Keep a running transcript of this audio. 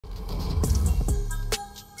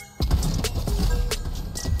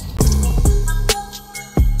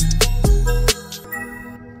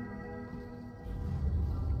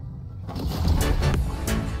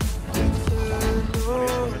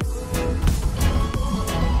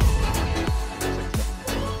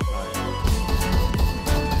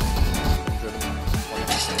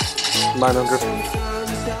900.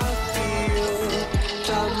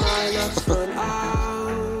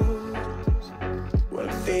 When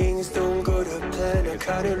things don't go to plan, I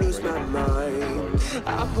kinda lose my mind.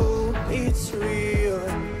 I hope it's real.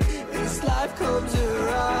 This life comes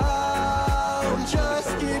around. Just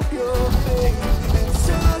keep your faith and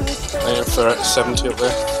turn. I am for 70 up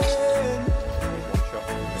there.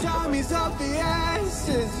 Time is of the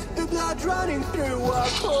essence. The blood running through our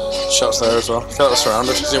core. Shots there as well. Got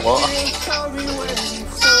surrounded. He's in water.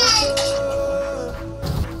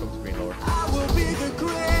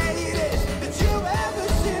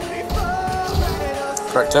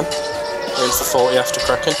 Cracked him. Aim for 40 after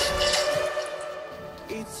cracking.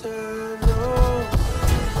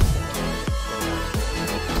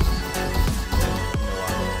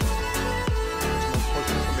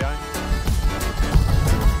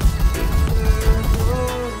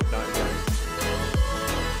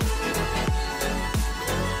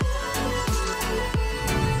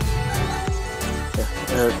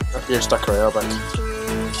 Here's stack rail back.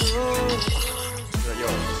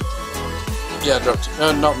 Yeah, I dropped.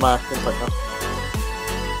 Not my impact now.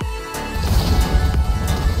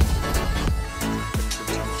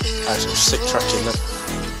 I have sick tracking then.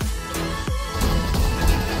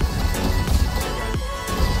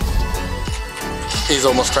 He's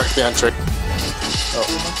almost cracked the entry. Oh.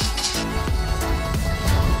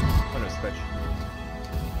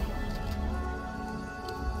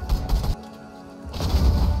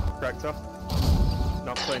 Cracked off.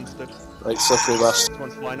 Not playing stiff. Right, slippery last. This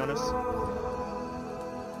one's flying on us.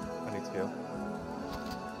 I need to heal.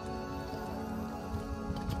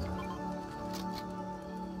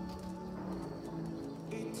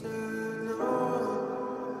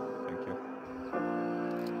 Thank you.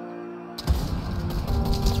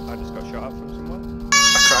 I just got shot at from somewhere. I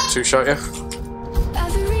cracked 2 shot, yeah.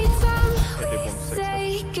 Every time we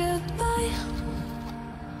say goodbye,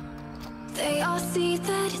 they all see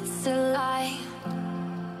that it's a lie.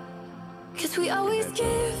 'Cause we always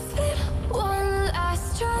give it one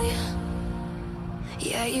last try.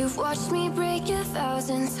 Yeah, you've watched me break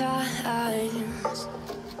 1,000 times.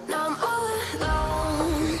 Now I'm all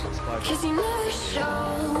alone, 'cause you never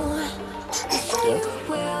show. You say you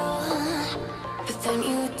will, but then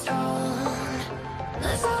you don't.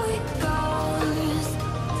 That's how it goes.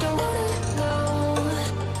 Don't wanna know.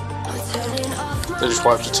 I'm turning off my They just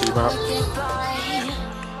wiped the team out. goodbye.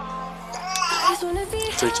 I just wanna be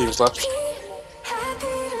 3 teams left.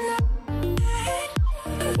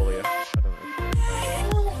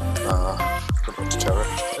 Got to terror.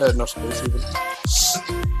 No space even.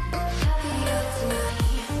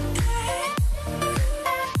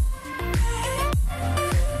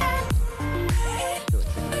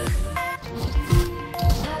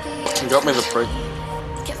 You got me the prick.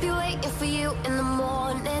 Can't be waiting for you in the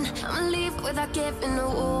morning. I'ma leave without giving a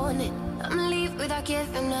warning. I'ma leave without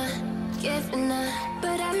giving a.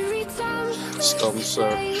 But every time Storm's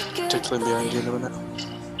tickling behind you in a minute.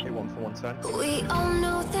 Hit one for 110. we all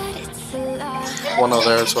know that it's a lie. One over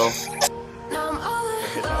there as well. Now I'm all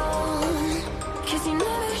alone, 'cause you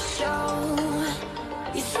never show.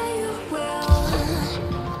 You say you will,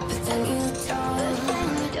 but then you don't.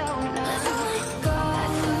 That's how it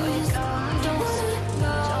goes. Don't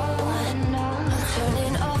wanna know. I'm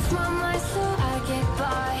turning off my mind so I get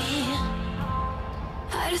by.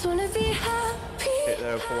 I just wanna be happy. Hit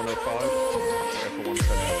there for 105. There for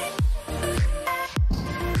 110.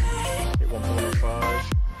 Hit one for 105.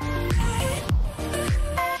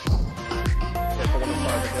 Hit for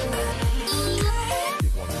 105 again.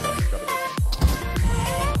 He's 110. Got it.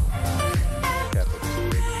 Careful.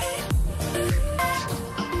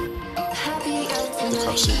 You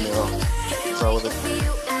can't see me at all. Throw with it.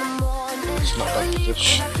 It's not that ditch.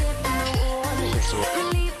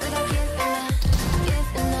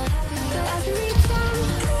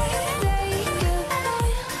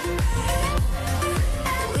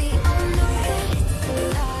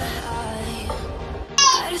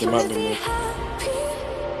 They might be mid.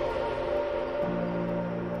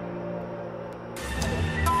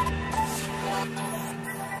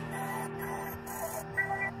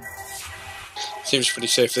 Seems pretty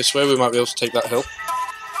safe this way. We might be able to take that hill.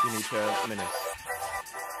 You need minutes.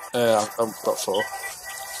 I've got 4.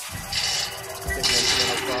 Hit one for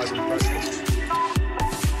 105 and press.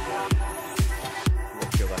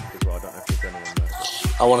 What's your left as well? I don't know if there's anyone there.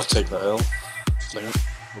 I want to take that hill.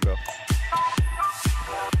 We'll go.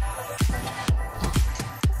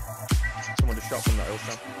 Someone just shot from that hill,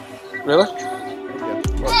 Sam. Really?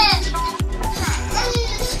 Yeah.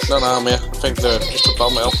 No, I'm here. I think they're just at the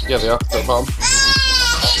bottom hill. Yeah, they are. They're at the bottom.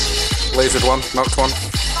 Lasered one, knocked one.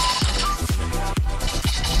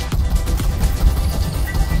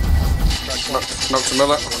 Knocked him out.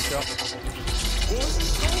 One shot.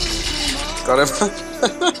 Got him.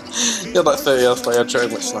 He had like 30 health, but I had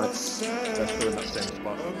him with snipe. They're still in that same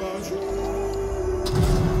spot.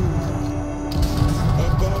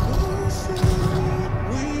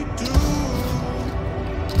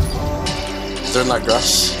 They're in that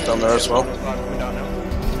grass down there as well. Coming down now.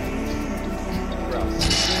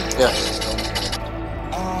 Grass. Yeah.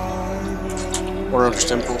 Or on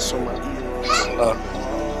Stimple somewhere. Oh.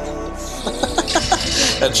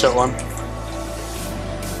 Headshot one.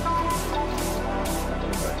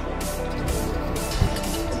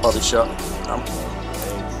 Body shot.